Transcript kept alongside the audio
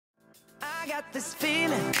I got this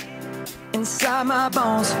feeling inside my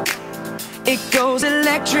bones. It goes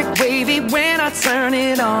electric wavy when I turn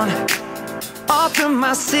it on. Off from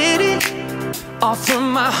my city, off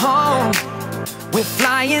from my home. We're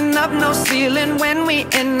flying up, no ceiling when we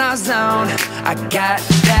in our zone. I got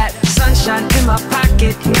that sunshine in my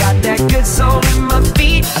pocket, got that good soul in my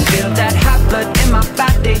feet. I feel that hot blood in my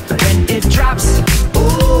body when it drops.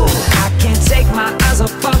 Ooh, I can't take my eyes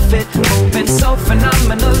off of it, moving so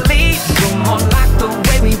phenomenally. You're more like the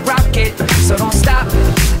way we rock it, so don't stop.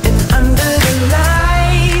 And under the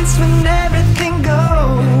lights when everything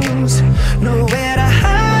goes, nowhere to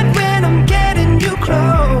hide when I'm getting you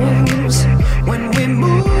close. When we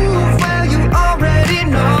move, well, you already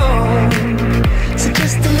know. So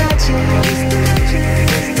just imagine.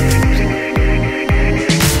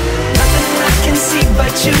 Nothing I can see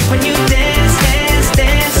but you when you dance, dance,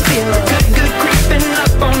 dance. Feel good creeping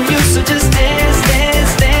up on you. So just dance,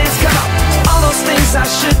 dance, dance. Come on. All those things I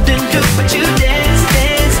shouldn't do, but you dance,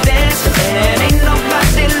 dance, dance. And ain't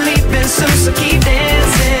nobody leaving soon, so keep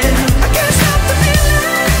dancing. I can't stop the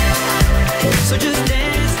feeling. So just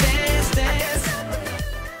dance, dance, dance.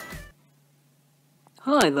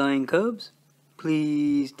 Hi, Lion Cubs.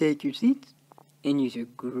 Please take your seats and use your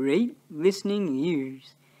great listening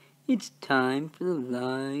ears. It's time for the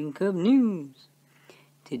Lion Cub News.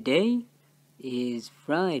 Today is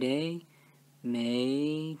Friday,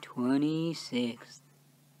 May 26th.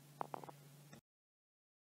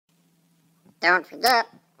 Don't forget,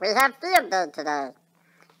 we have field day today.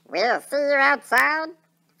 We'll see you outside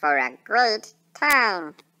for a great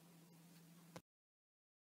time.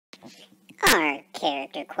 Our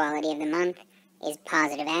character quality of the month is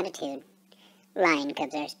positive attitude. Lion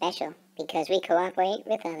Cubs are special because we cooperate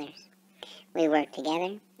with others. We work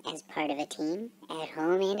together as part of a team at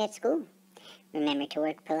home and at school. Remember to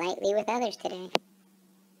work politely with others today.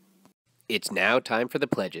 It's now time for the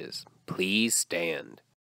pledges. Please stand.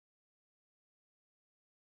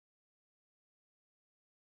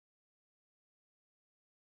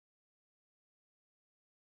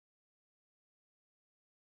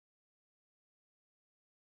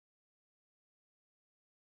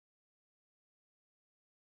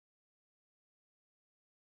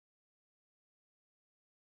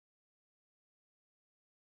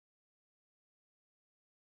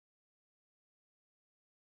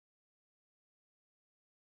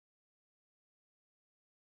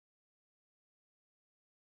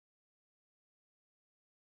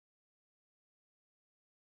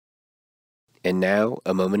 And now,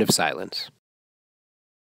 a moment of silence.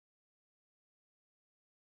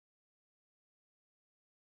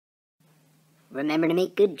 Remember to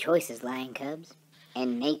make good choices, Lion Cubs,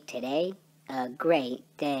 and make today a great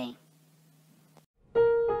day.